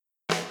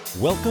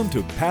Welcome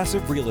to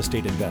Passive Real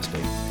Estate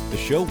Investing, the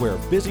show where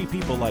busy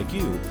people like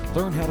you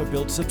learn how to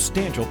build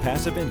substantial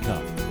passive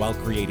income while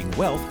creating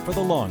wealth for the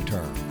long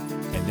term.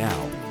 And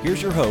now,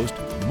 here's your host,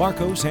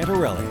 Marco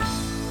Santarelli.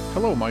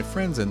 Hello, my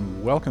friends,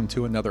 and welcome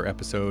to another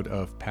episode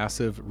of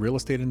Passive Real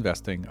Estate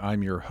Investing.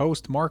 I'm your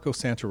host, Marco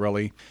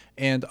Santarelli,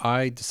 and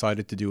I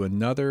decided to do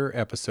another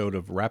episode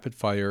of Rapid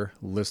Fire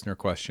Listener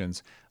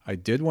Questions. I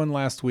did one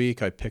last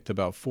week. I picked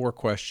about 4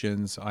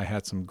 questions. I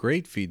had some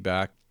great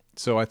feedback,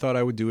 so I thought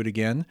I would do it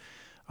again.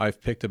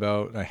 I've picked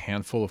about a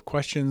handful of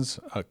questions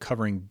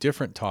covering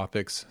different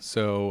topics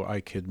so I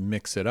could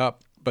mix it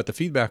up. But the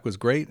feedback was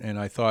great, and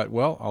I thought,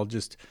 well, I'll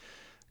just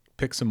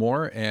pick some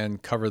more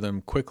and cover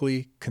them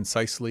quickly,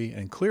 concisely,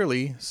 and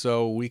clearly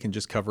so we can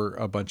just cover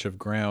a bunch of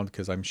ground,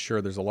 because I'm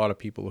sure there's a lot of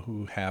people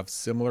who have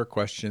similar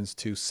questions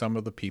to some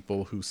of the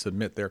people who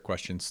submit their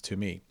questions to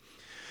me.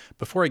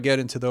 Before I get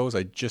into those,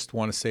 I just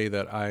want to say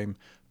that I'm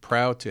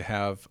proud to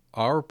have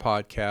our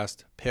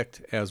podcast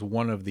picked as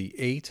one of the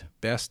 8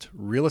 best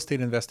real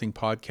estate investing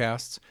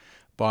podcasts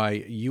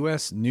by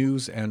U.S.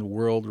 News and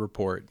World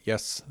Report.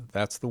 Yes,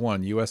 that's the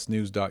one,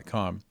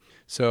 usnews.com.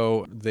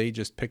 So they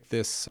just picked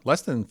this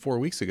less than 4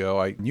 weeks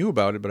ago. I knew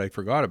about it, but I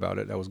forgot about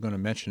it. I was going to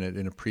mention it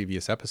in a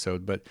previous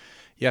episode. But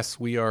yes,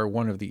 we are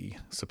one of the,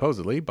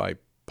 supposedly, by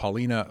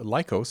Paulina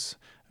Lykos.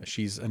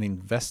 She's an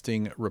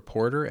investing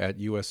reporter at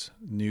U.S.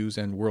 News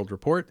and World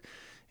Report.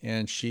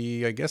 And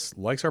she, I guess,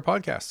 likes our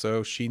podcast.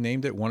 So she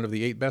named it one of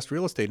the 8 best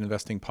real estate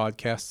investing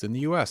podcasts in the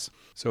U.S.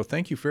 So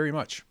thank you very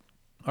much.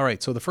 All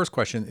right, so the first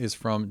question is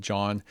from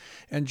John,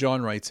 and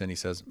John writes in, he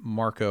says,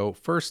 Marco,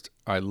 first,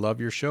 I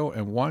love your show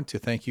and want to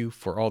thank you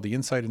for all the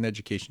insight and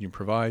education you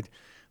provide.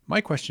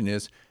 My question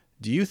is,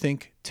 do you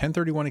think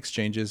 1031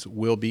 exchanges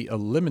will be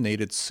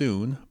eliminated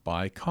soon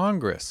by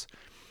Congress?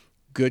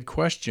 Good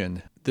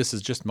question. This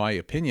is just my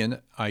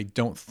opinion. I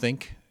don't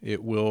think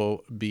it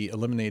will be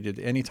eliminated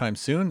anytime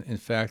soon. In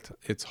fact,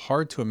 it's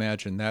hard to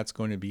imagine that's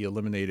going to be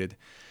eliminated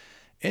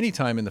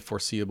anytime in the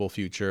foreseeable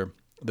future.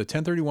 The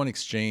 1031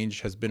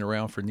 exchange has been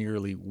around for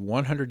nearly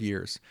 100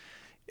 years.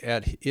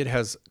 It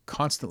has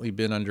constantly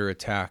been under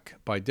attack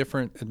by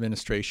different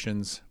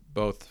administrations,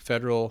 both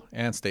federal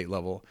and state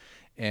level,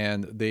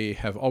 and they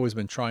have always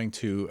been trying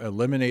to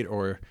eliminate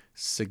or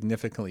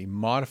significantly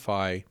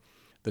modify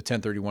the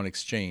 1031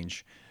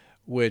 exchange,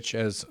 which,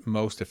 as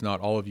most, if not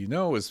all of you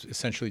know, is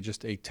essentially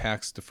just a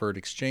tax-deferred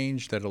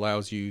exchange that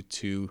allows you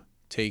to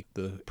take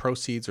the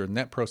proceeds or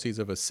net proceeds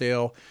of a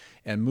sale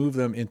and move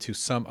them into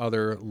some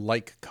other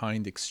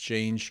like-kind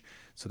exchange,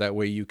 so that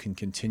way you can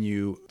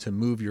continue to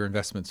move your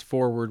investments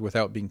forward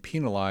without being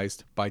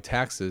penalized by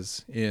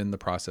taxes in the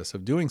process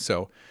of doing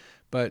so.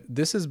 But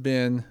this has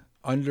been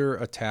under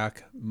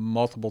attack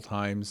multiple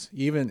times,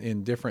 even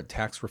in different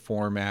tax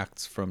reform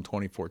acts from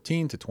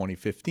 2014 to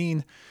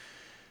 2015.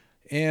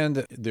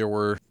 And there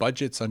were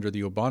budgets under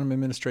the Obama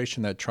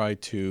administration that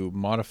tried to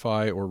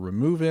modify or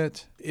remove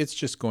it. It's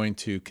just going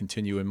to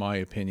continue, in my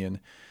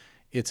opinion.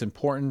 It's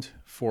important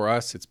for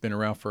us. It's been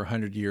around for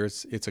 100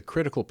 years. It's a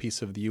critical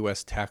piece of the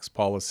U.S. tax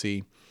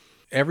policy.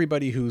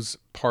 Everybody who's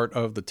part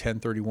of the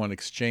 1031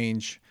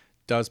 exchange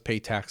does pay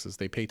taxes.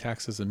 They pay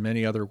taxes in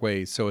many other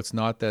ways. So it's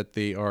not that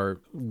they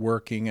are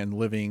working and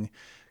living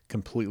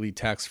completely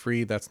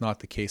tax-free. That's not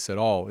the case at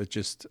all. It's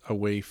just a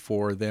way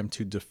for them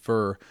to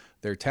defer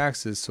their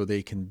taxes so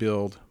they can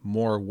build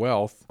more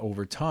wealth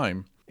over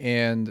time.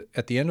 And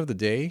at the end of the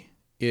day,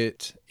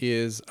 it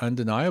is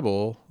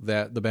undeniable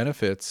that the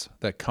benefits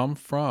that come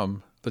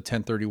from the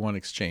 1031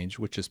 exchange,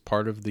 which is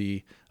part of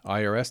the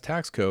IRS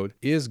tax code,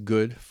 is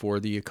good for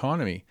the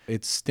economy.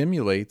 It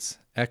stimulates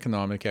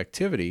economic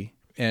activity.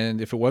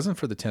 And if it wasn't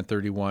for the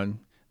 1031,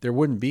 there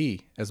wouldn't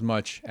be as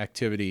much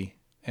activity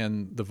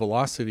and the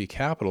velocity of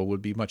capital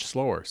would be much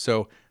slower.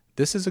 So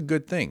this is a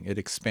good thing. It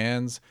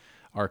expands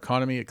our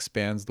economy,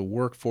 expands the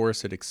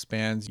workforce, it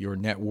expands your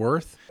net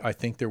worth. I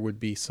think there would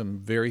be some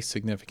very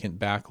significant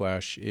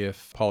backlash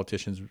if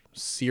politicians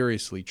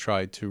seriously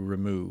tried to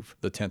remove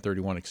the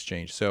 1031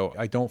 exchange. So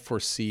I don't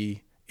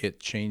foresee it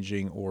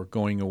changing or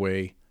going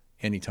away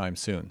anytime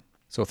soon.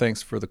 So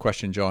thanks for the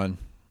question, John.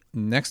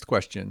 Next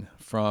question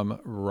from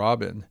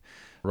Robin.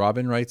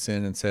 Robin writes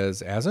in and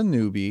says, as a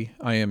newbie,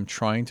 I am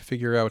trying to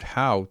figure out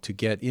how to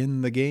get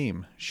in the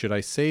game. Should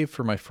I save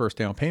for my first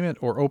down payment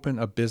or open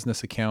a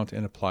business account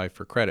and apply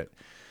for credit?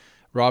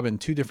 Robin,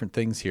 2 different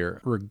things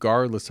here.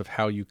 Regardless of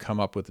how you come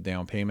up with a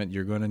down payment,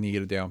 you're going to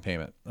need a down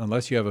payment.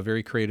 Unless you have a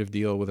very creative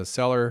deal with a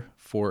seller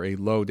for a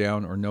low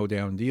down or no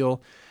down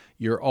deal,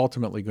 you're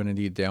ultimately going to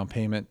need a down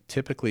payment.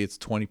 Typically, it's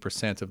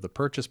 20% of the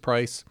purchase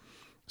price.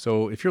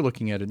 So if you're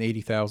looking at an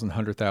 $80,000,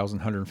 $100,000,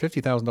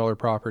 $150,000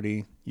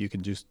 property, you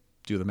can just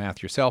do the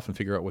math yourself and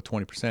figure out what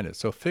 20% is.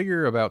 So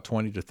figure about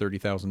 $20,000 to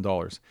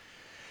 $30,000.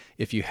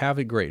 If you have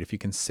it, great. If you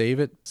can save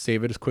it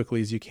as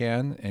quickly as you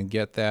can and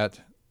get that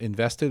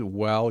invested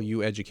while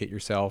you educate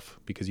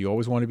yourself, because you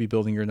always want to be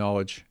building your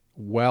knowledge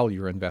while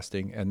you're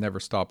investing and never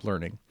stop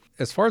learning.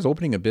 As far as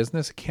opening a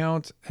business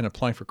account and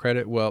applying for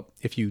credit, well,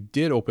 if you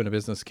did open a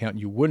business account,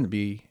 you wouldn't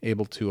be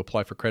able to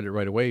apply for credit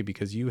right away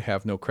because you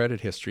have no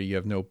credit history. You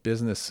have no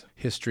business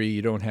history.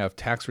 You don't have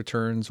tax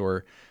returns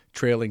or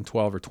trailing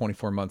 12 or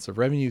 24 months of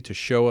revenue to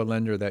show a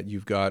lender that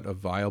you've got a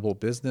viable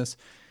business.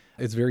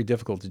 It's very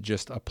difficult to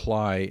just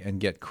apply and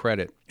get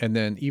credit. And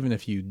then even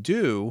if you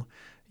do,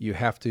 you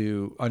have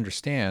to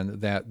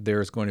understand that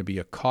there's going to be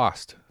a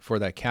cost for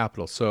that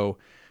capital. So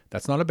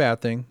that's not a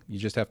bad thing. You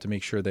just have to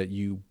make sure that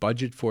you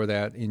budget for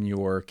that in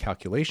your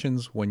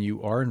calculations when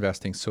you are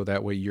investing, so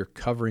that way you're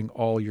covering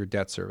all your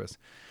debt service.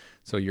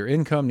 So your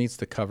income needs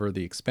to cover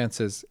the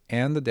expenses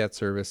and the debt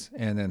service,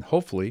 and then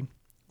hopefully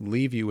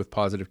leave you with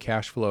positive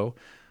cash flow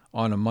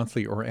on a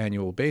monthly or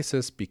annual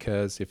basis,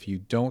 because if you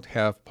don't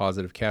have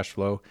positive cash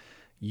flow,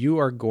 you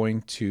are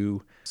going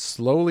to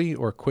slowly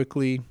or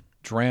quickly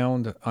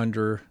drown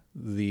under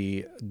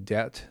the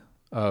debt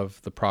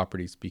of the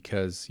properties,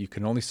 because you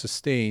can only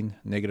sustain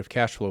negative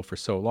cash flow for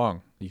so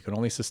long. You can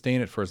only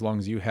sustain it for as long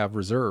as you have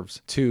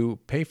reserves to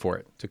pay for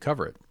it, to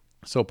cover it.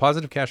 So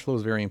positive cash flow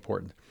is very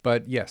important.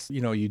 But yes,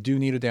 you do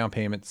need a down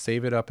payment.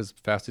 Save it up as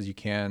fast as you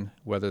can,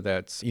 whether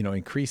that's,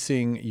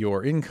 increasing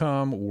your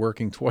income,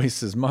 working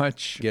twice as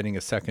much, getting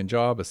a second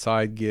job, a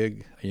side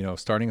gig,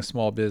 starting a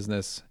small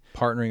business,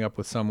 partnering up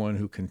with someone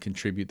who can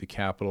contribute the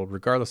capital.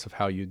 Regardless of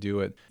how you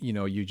do it,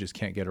 you just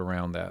can't get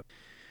around that.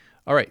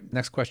 All right,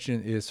 next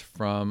question is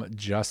from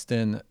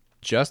Justin.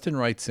 Justin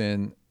writes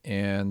in,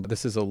 and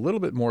this is a little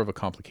bit more of a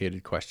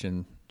complicated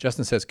question.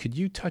 Justin says, could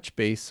you touch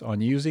base on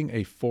using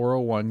a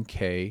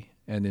 401k,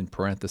 and in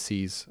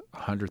parentheses,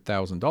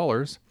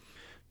 $100,000,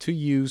 to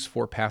use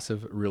for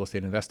passive real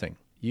estate investing?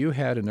 You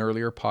had an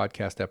earlier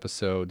podcast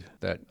episode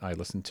that I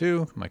listened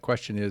to. My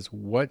question is,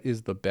 what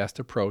is the best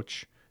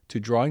approach to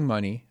drawing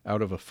money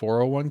out of a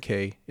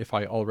 401k if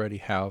I already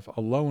have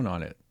a loan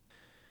on it?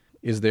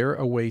 Is there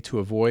a way to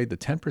avoid the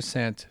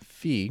 10%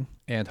 fee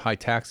and high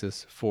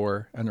taxes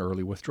for an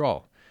early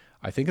withdrawal?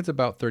 I think it's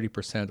about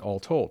 30%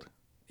 all told.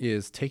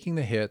 Is taking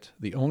the hit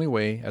the only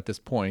way at this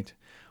point,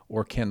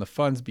 or can the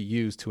funds be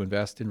used to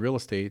invest in real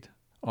estate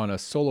on a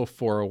solo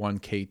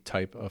 401k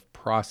type of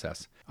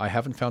process? I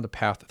haven't found a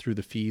path through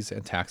the fees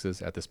and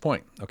taxes at this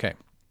point. Okay,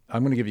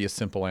 I'm going to give you a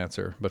simple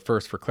answer. But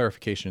first, for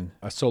clarification,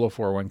 a solo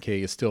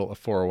 401k is still a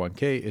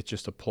 401k. It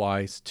just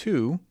applies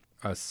to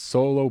a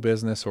solo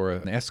business or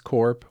an S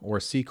Corp or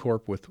a C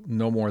Corp with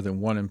no more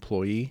than one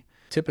employee.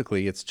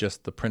 Typically, it's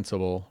just the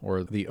principal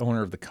or the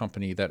owner of the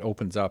company that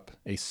opens up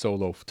a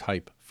solo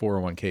type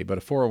 401k. But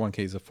a 401k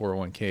is a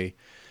 401k.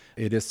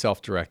 It is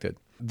self-directed.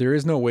 There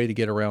is no way to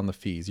get around the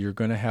fees. You're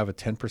going to have a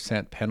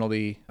 10%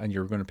 penalty and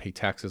you're going to pay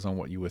taxes on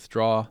what you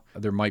withdraw.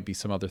 There might be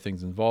some other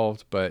things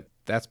involved, but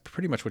that's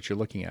pretty much what you're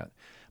looking at.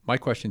 My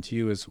question to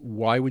you is,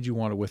 why would you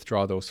want to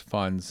withdraw those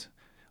funds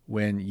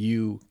when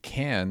you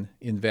can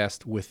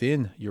invest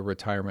within your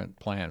retirement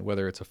plan,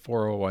 whether it's a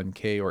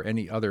 401k or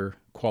any other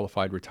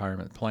qualified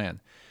retirement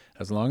plan?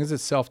 As long as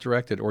it's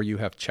self-directed or you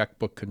have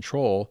checkbook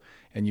control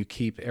and you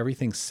keep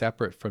everything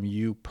separate from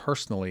you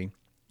personally,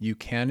 you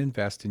can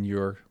invest in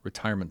your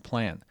retirement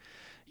plan.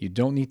 You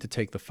don't need to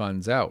take the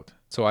funds out.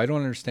 So I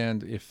don't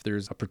understand if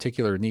there's a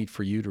particular need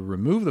for you to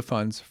remove the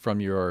funds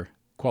from your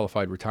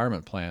qualified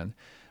retirement plan.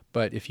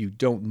 But if you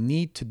don't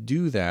need to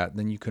do that,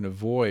 then you can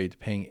avoid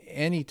paying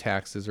any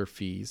taxes or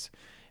fees,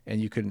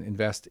 and you can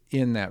invest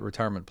in that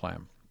retirement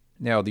plan.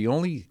 Now, the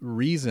only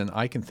reason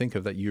I can think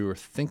of that you're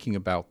thinking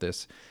about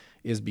this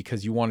is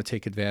because you want to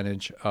take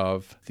advantage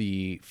of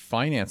the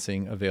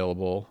financing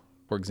available.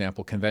 For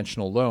example,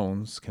 conventional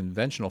loans,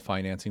 conventional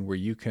financing, where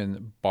you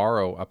can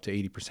borrow up to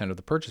 80% of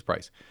the purchase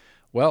price.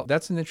 Well,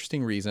 that's an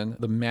interesting reason.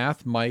 The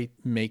math might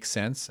make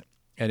sense,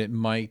 and it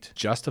might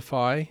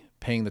justify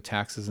paying the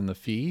taxes and the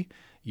fee.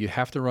 You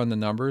have to run the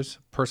numbers.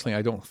 Personally,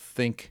 I don't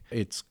think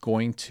it's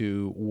going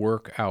to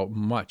work out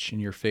much in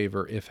your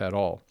favor, if at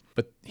all.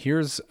 But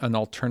here's an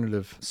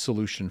alternative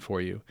solution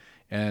for you.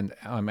 And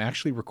I'm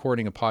actually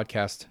recording a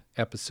podcast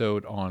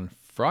episode on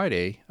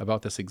Friday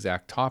about this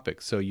exact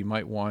topic. So you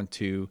might want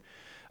to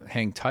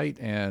hang tight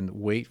and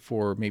wait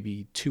for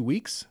maybe 2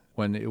 weeks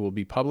when it will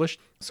be published.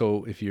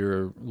 So if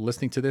you're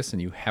listening to this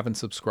and you haven't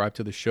subscribed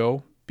to the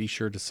show, be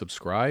sure to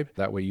subscribe.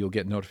 That way you'll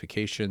get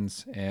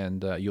notifications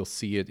and you'll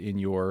see it in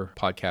your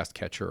podcast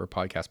catcher or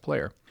podcast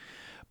player.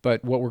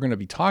 But what we're going to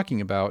be talking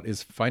about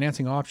is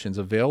financing options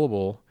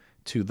available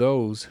to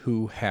those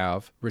who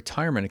have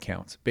retirement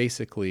accounts.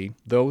 Basically,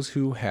 those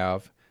who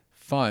have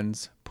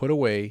funds put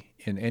away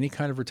in any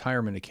kind of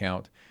retirement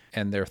account,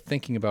 and they're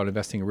thinking about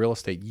investing in real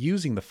estate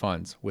using the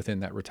funds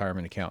within that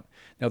retirement account.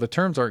 Now, the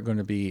terms aren't going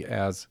to be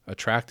as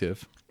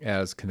attractive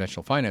as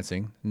conventional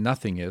financing.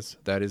 Nothing is.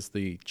 That is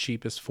the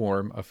cheapest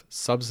form of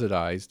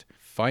subsidized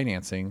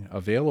financing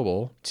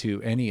available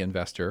to any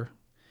investor.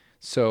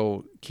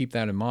 So keep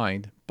that in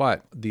mind.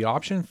 But the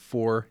option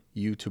for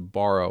you to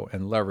borrow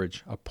and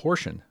leverage a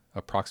portion,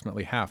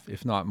 approximately half,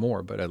 if not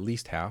more, but at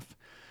least half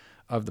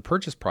of the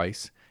purchase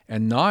price,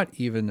 and not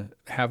even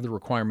have the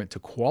requirement to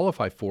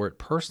qualify for it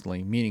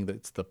personally, meaning that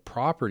it's the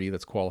property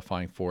that's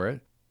qualifying for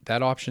it,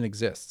 that option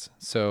exists.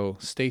 So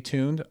stay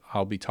tuned.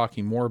 I'll be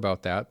talking more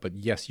about that. But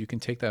yes, you can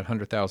take that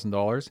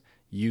 $100,000,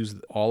 use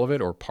all of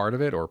it or part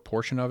of it or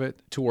portion of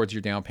it towards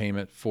your down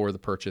payment for the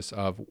purchase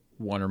of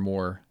one or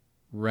more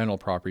rental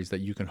properties that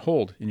you can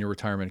hold in your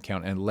retirement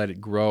account and let it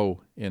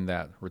grow in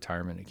that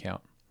retirement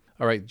account.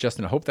 All right,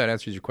 Justin, I hope that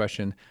answers your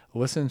question.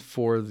 Listen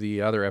for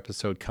the other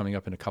episode coming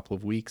up in a couple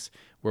of weeks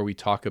where we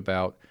talk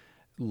about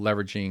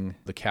leveraging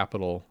the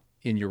capital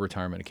in your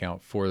retirement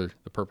account for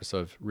the purpose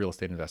of real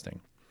estate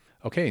investing.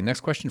 Okay, next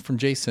question from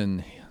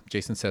Jason.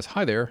 Jason says,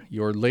 hi there.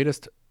 Your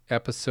latest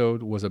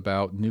episode was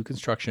about new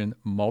construction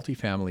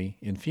multifamily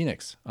in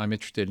Phoenix. I'm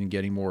interested in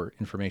getting more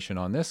information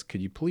on this.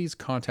 Could you please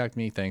contact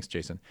me? Thanks,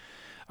 Jason.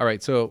 All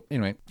right, so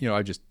anyway,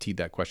 I just teed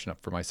that question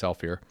up for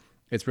myself here.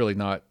 It's really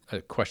not a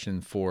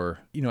question for,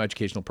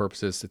 educational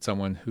purposes. It's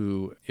someone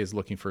who is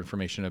looking for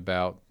information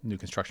about new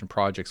construction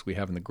projects we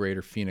have in the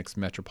greater Phoenix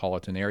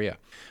metropolitan area.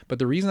 But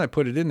the reason I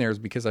put it in there is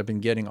because I've been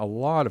getting a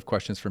lot of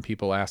questions from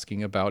people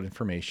asking about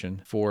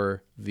information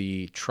for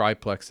the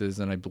triplexes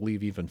and I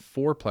believe even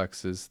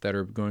fourplexes that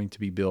are going to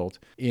be built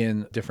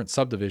in different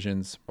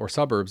subdivisions or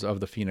suburbs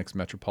of the Phoenix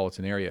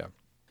metropolitan area.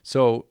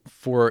 So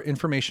for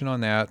information on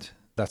that,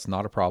 that's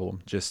not a problem.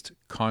 Just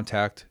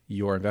contact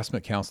your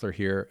investment counselor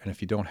here. And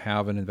if you don't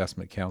have an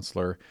investment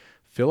counselor,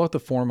 fill out the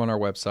form on our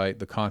website,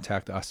 the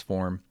Contact Us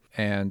form,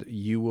 and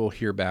you will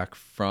hear back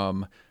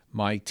from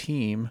my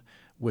team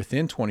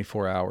within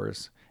 24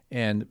 hours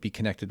and be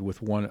connected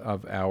with one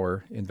of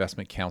our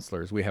investment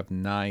counselors. We have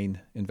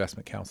 9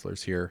 investment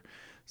counselors here.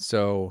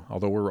 So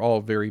although we're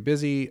all very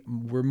busy,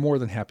 we're more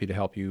than happy to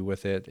help you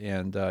with it.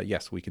 And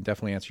yes, we can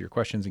definitely answer your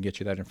questions and get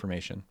you that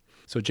information.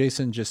 So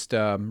Jason, just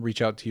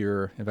reach out to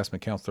your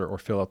investment counselor or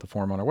fill out the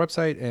form on our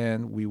website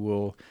and we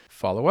will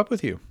follow up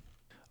with you.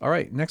 All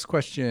right, next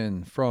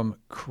question from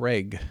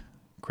Craig.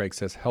 Craig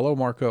says, hello,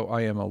 Marco.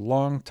 I am a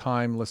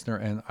long-time listener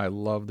and I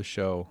love the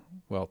show.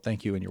 Well,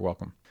 thank you and you're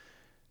welcome.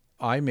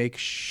 I make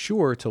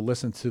sure to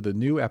listen to the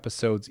new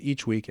episodes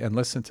each week and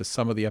listen to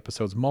some of the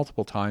episodes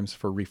multiple times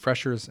for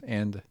refreshers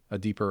and a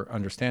deeper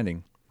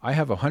understanding. I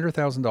have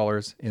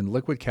 $100,000 in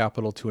liquid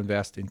capital to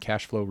invest in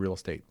cash flow real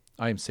estate.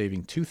 I am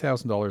saving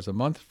 $2,000 a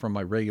month from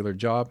my regular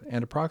job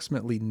and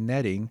approximately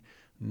netting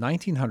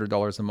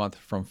 $1,900 a month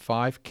from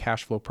 5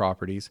 cash flow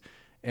properties,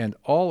 and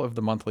all of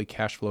the monthly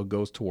cash flow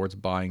goes towards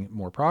buying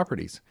more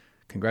properties.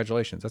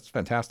 Congratulations, that's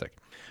fantastic.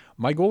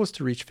 My goal is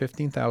to reach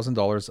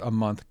 $15,000 a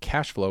month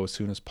cash flow as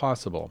soon as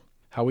possible.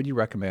 How would you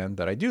recommend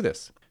that I do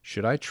this?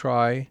 Should I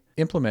try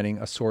implementing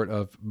a sort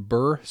of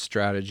BRRRR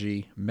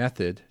strategy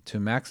method to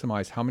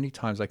maximize how many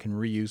times I can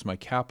reuse my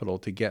capital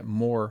to get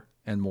more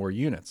and more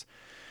units?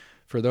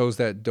 For those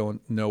that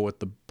don't know what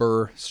the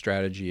BRRRR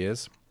strategy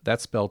is,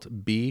 that's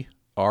spelled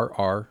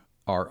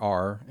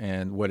BRRRR,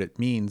 and what it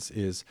means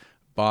is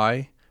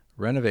buy,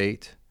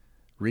 renovate,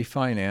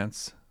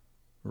 refinance,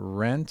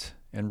 rent,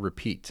 and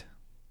repeat.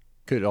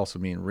 Could also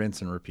mean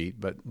rinse and repeat,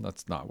 but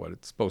that's not what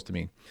it's supposed to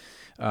mean.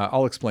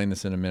 I'll explain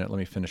this in a minute. Let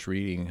me finish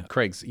reading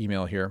Craig's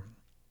email here.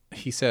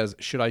 He says,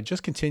 should I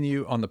just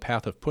continue on the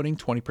path of putting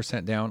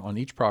 20% down on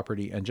each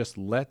property and just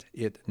let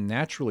it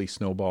naturally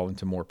snowball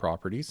into more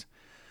properties?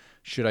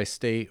 Should I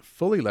stay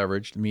fully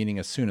leveraged, meaning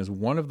as soon as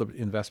one of the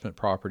investment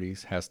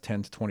properties has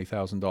 $10,000 to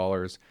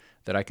 $20,000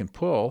 that I can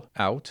pull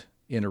out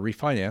in a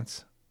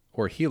refinance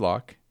or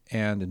HELOC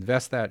and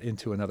invest that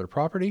into another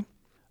property?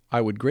 I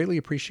would greatly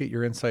appreciate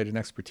your insight and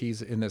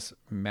expertise in this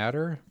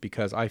matter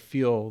because I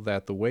feel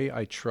that the way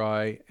I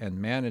try and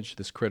manage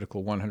this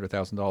critical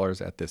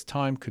 $100,000 at this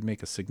time could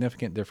make a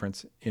significant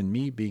difference in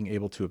me being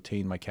able to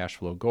obtain my cash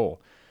flow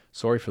goal.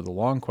 Sorry for the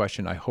long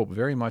question. I hope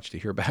very much to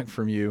hear back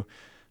from you.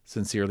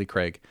 Sincerely,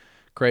 Craig.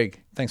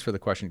 Craig, thanks for the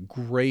question.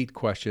 Great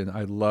question.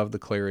 I love the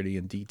clarity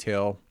and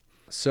detail.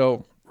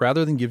 So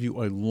rather than give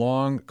you a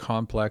long,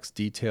 complex,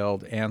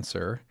 detailed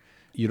answer,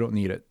 you don't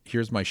need it.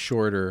 Here's my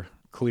shorter,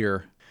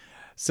 clear,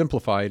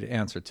 simplified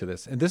answer to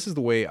this. And this is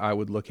the way I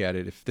would look at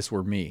it if this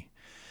were me.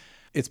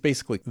 It's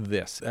basically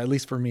this. At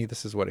least for me,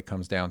 this is what it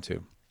comes down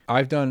to.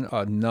 I've done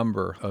a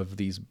number of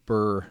these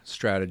BRRRR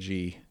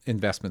strategy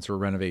investments or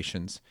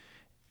renovations.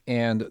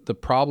 And the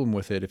problem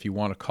with it, if you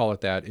want to call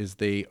it that, is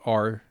they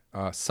are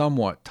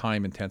somewhat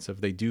time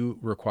intensive. They do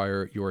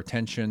require your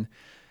attention,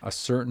 a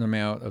certain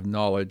amount of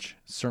knowledge,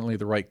 certainly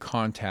the right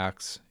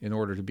contacts in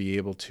order to be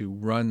able to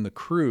run the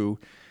crew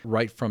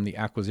right from the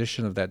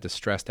acquisition of that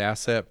distressed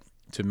asset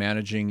to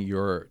managing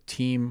your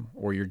team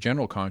or your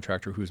general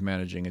contractor who's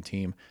managing a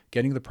team,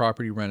 getting the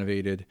property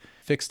renovated,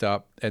 fixed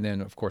up, and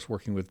then, of course,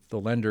 working with the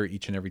lender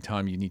each and every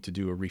time you need to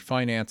do a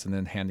refinance and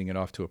then handing it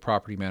off to a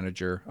property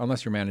manager,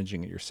 unless you're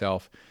managing it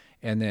yourself,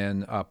 and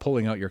then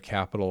pulling out your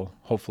capital,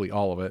 hopefully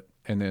all of it,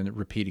 and then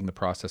repeating the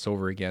process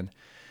over again.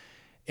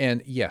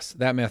 And yes,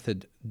 that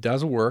method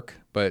does work,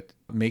 but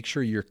make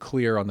sure you're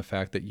clear on the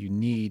fact that you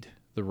need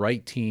the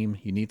right team,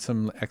 you need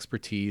some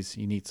expertise,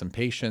 you need some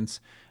patience.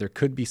 There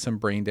could be some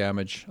brain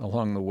damage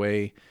along the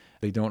way.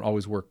 They don't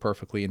always work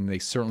perfectly, and they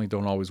certainly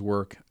don't always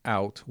work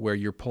out where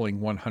you're pulling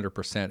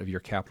 100% of your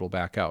capital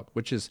back out,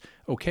 which is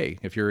okay.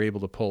 If you're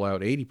able to pull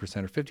out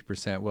 80% or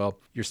 50%, well,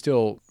 you're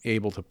still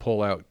able to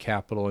pull out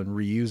capital and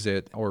reuse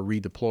it or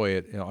redeploy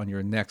it on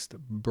your next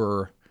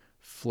BRRRR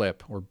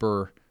flip or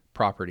BRRRR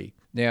property.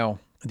 Now,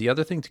 the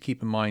other thing to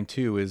keep in mind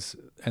too is,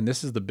 and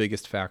this is the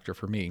biggest factor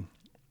for me,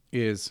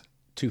 is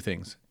two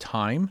things.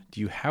 Time. Do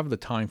you have the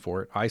time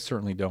for it? I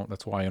certainly don't.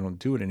 That's why I don't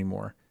do it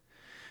anymore.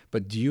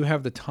 But do you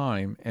have the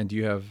time and do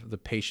you have the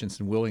patience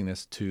and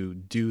willingness to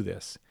do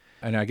this?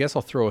 And I guess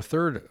I'll throw a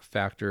third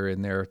factor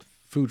in there,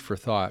 food for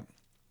thought.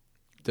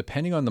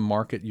 Depending on the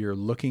market you're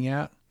looking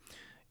at,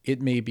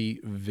 it may be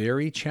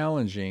very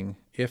challenging,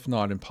 if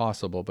not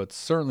impossible, but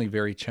certainly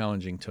very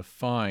challenging to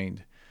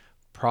find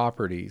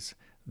properties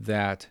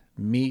that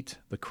meet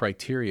the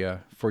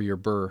criteria for your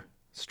BRRRR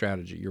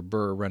strategy, your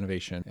BRRRR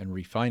renovation and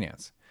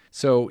refinance.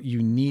 So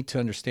you need to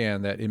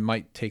understand that it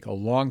might take a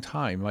long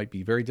time, it might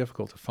be very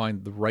difficult to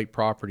find the right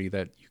property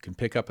that you can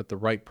pick up at the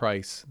right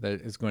price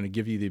that is going to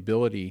give you the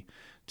ability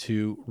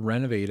to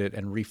renovate it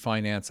and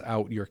refinance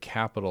out your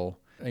capital.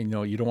 You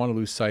know, you don't want to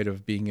lose sight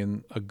of being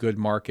in a good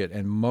market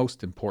and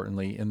most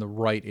importantly, in the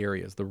right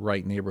areas, the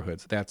right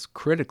neighborhoods. That's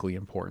critically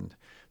important.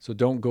 So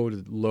don't go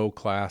to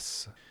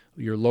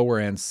your lower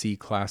end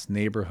C-class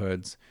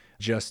neighborhoods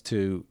just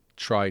to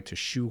try to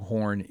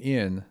shoehorn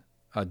in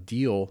a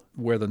deal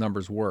where the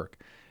numbers work.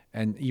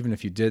 And even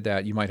if you did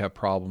that, you might have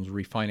problems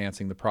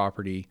refinancing the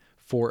property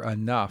for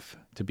enough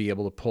to be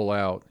able to pull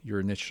out your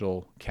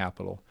initial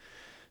capital.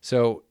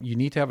 So you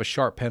need to have a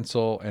sharp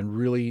pencil and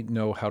really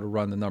know how to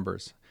run the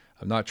numbers.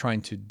 I'm not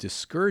trying to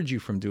discourage you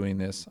from doing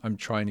this. I'm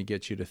trying to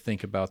get you to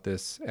think about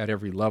this at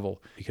every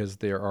level because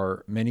there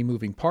are many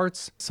moving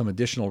parts, some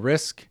additional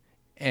risk,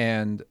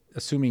 and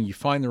assuming you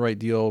find the right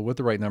deal with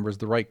the right numbers,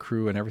 the right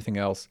crew and everything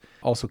else,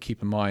 also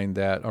keep in mind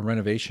that a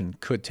renovation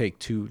could take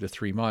 2 to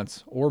 3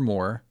 months or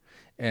more.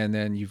 And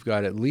then you've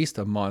got at least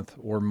a month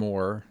or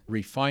more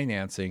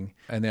refinancing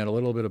and then a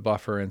little bit of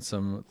buffer and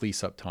some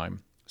lease up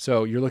time.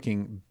 So you're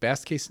looking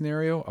best case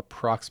scenario,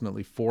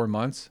 approximately 4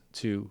 months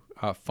to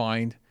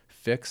find,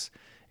 fix,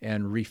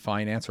 and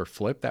refinance or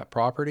flip that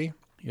property.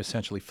 You're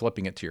essentially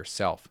flipping it to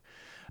yourself,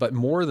 but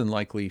more than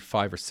likely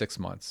 5 or 6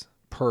 months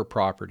per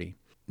property.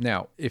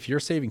 Now, if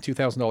you're saving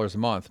 $2,000 a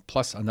month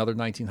plus another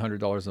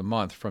 $1,900 a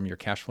month from your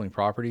cash flowing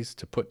properties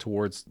to put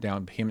towards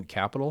down payment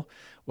capital,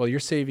 well, you're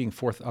saving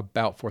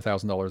about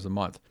 $4,000 a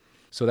month.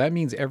 So that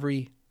means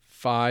every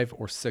 5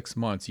 or 6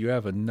 months, you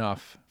have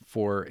enough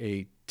for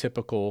a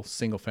typical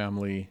single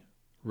family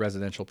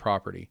residential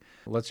property.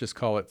 Let's just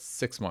call it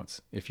 6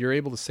 months. If you're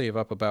able to save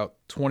up about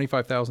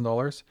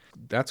 $25,000,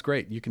 that's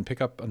great. You can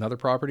pick up another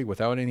property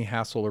without any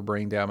hassle or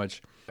brain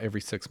damage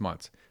every 6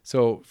 months.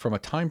 So from a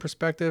time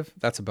perspective,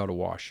 that's about a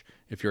wash.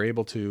 If you're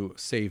able to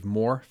save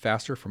more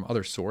faster from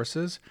other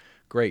sources,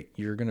 great.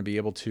 You're going to be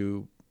able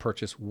to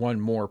purchase one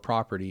more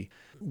property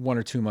 1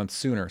 or 2 months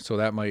sooner. So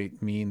that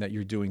might mean that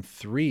you're doing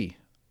 3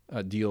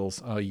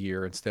 deals a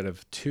year instead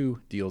of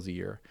 2 deals a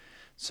year.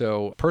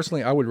 So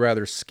personally, I would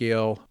rather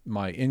scale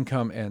my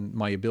income and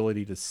my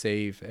ability to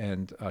save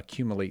and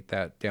accumulate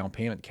that down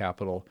payment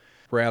capital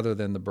rather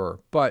than the BRRRR.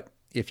 But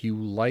if you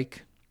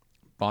like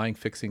buying,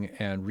 fixing,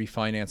 and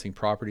refinancing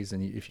properties,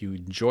 and if you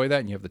enjoy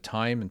that and you have the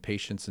time and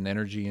patience and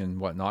energy and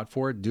whatnot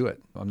for it, do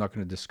it. I'm not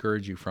going to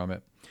discourage you from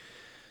it.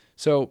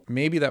 So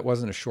maybe that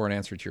wasn't a short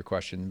answer to your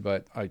question,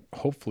 but I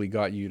hopefully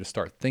got you to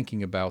start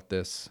thinking about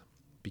this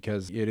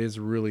because it is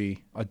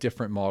really a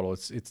different model.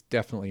 It's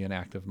definitely an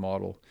active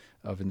model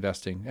of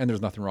investing, and there's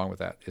nothing wrong with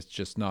that. It's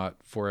just not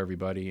for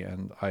everybody,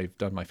 and I've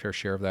done my fair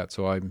share of that,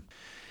 so I'm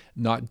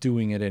not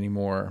doing it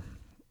anymore.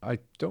 I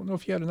don't know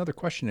if you had another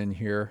question in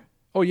here.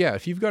 Oh yeah,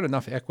 if you've got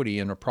enough equity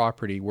in a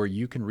property where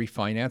you can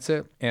refinance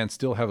it and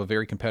still have a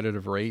very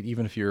competitive rate,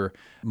 even if your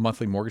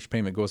monthly mortgage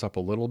payment goes up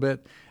a little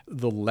bit,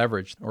 the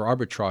leverage or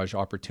arbitrage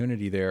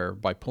opportunity there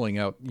by pulling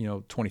out,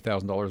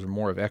 $20,000 or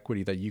more of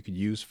equity that you could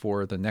use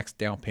for the next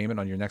down payment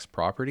on your next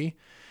property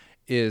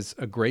is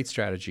a great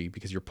strategy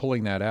because you're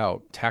pulling that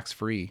out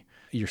tax-free.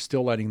 You're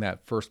still letting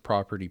that first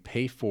property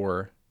pay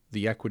for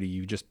the equity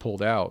you just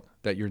pulled out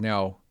that you're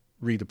now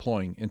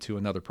redeploying into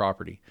another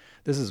property.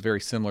 This is very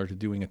similar to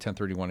doing a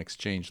 1031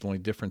 exchange. The only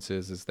difference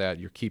is that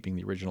you're keeping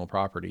the original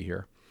property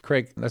here.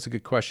 Craig, that's a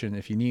good question.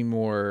 If you need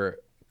more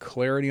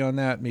clarity on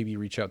that, maybe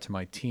reach out to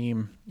my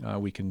team.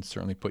 We can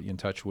certainly put you in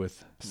touch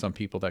with some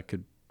people that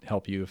could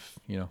help you if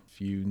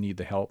you need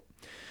the help.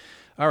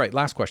 All right,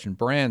 last question.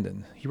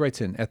 Brandon, he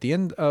writes in, at the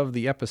end of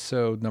the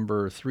episode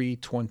number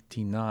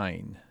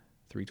 329,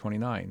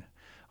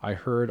 I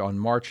heard on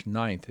March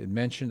 9th, it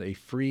mentioned a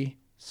free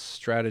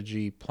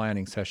strategy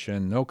planning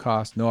session, no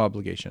cost, no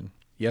obligation.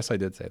 Yes, I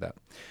did say that.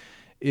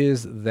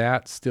 Is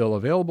that still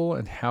available,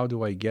 and how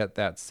do I get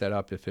that set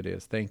up if it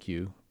is? Thank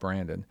you,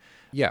 Brandon.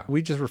 Yeah,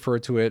 we just refer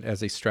to it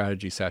as a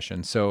strategy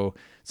session. So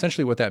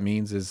essentially what that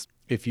means is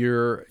If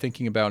you're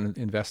thinking about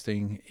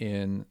investing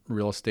in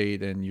real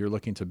estate and you're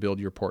looking to build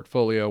your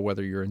portfolio,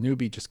 whether you're a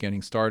newbie just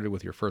getting started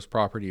with your first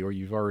property or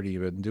you've already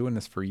been doing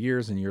this for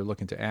years and you're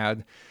looking to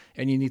add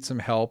and you need some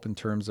help in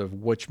terms of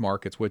which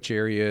markets, which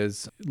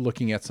areas,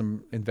 looking at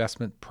some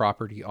investment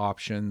property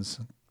options,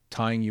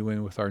 tying you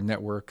in with our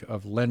network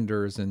of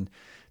lenders and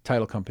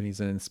title companies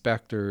and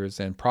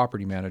inspectors and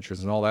property managers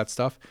and all that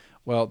stuff,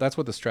 well, that's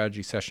what the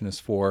strategy session is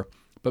for.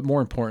 But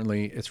more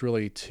importantly, it's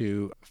really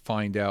to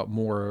find out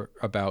more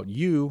about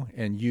you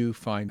and you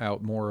find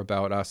out more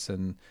about us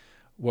and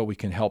what we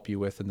can help you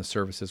with and the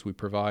services we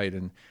provide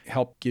and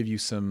help give you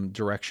some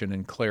direction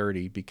and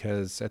clarity,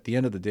 because at the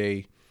end of the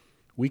day,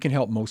 we can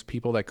help most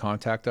people that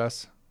contact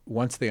us.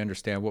 Once they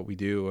understand what we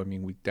do, I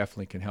mean, we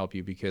definitely can help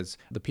you, because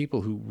the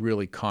people who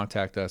really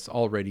contact us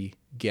already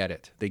get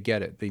it. They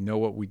get it. They know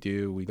what we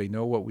do. They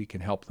know what we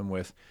can help them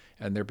with.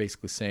 And they're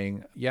basically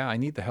saying, yeah, I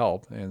need the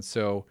help. And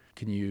so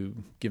can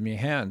you give me a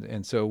hand?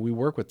 And so we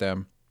work with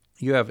them.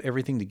 You have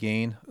everything to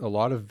gain, a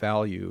lot of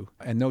value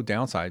and no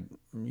downside.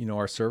 You know,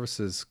 our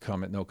services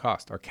come at no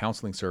cost. Our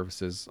counseling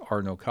services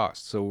are no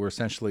cost. So we're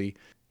essentially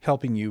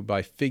helping you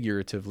by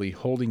figuratively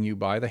holding you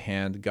by the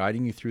hand,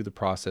 guiding you through the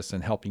process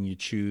and helping you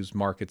choose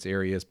markets,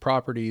 areas,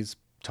 properties,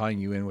 tying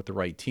you in with the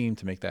right team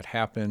to make that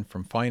happen,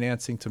 from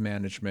financing to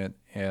management,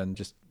 and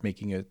just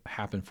making it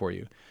happen for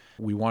you.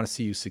 We want to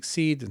see you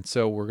succeed, and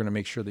so we're going to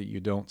make sure that you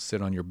don't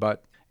sit on your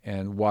butt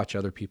and watch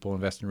other people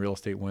invest in real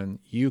estate when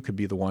you could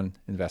be the one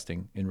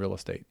investing in real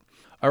estate.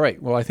 All right.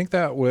 Well, I think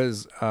that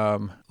was a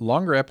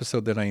longer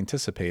episode than I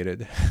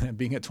anticipated,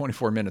 being at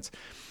 24 minutes.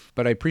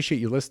 But I appreciate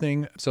you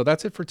listening. So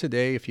that's it for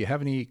today. If you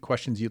have any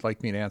questions you'd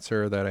like me to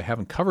answer that I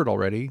haven't covered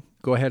already,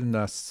 go ahead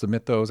and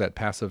submit those at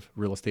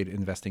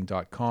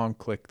passiverealestateinvesting.com.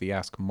 Click the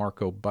Ask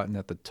Marco button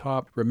at the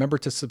top. Remember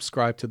to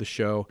subscribe to the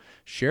show.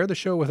 Share the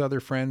show with other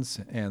friends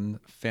and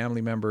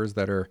family members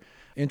that are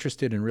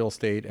interested in real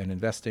estate and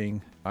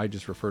investing. I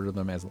just refer to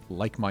them as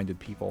like-minded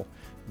people.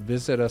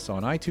 Visit us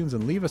on iTunes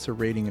and leave us a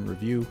rating and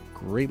review.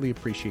 Greatly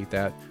appreciate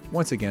that.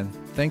 Once again,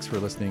 thanks for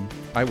listening.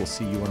 I will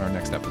see you on our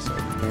next episode.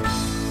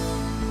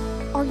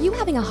 Are you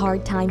having a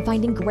hard time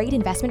finding great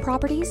investment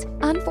properties?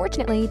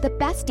 Unfortunately, the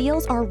best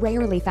deals are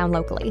rarely found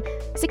locally.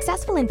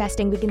 Successful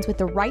investing begins with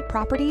the right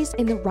properties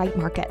in the right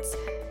markets.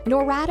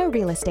 Norada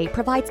Real Estate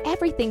provides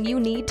everything you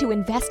need to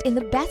invest in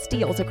the best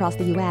deals across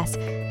the U.S.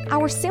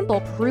 Our simple,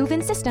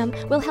 proven system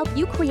will help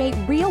you create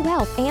real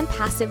wealth and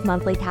passive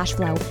monthly cash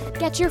flow.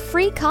 Get your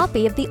free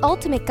copy of the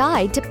ultimate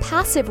guide to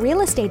passive real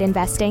estate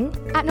investing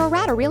at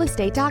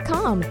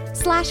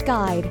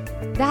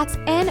noradarealestate.com/guide. That's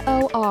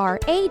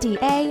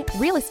NORADA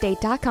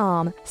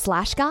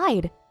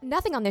realestate.com/guide.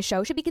 Nothing on this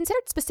show should be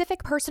considered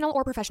specific personal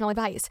or professional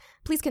advice.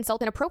 Please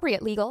consult an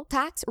appropriate legal,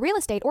 tax, real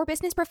estate, or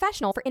business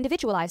professional for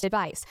individualized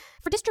advice.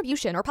 For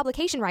distribution or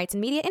publication rights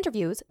and media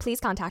interviews, please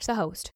contact the host.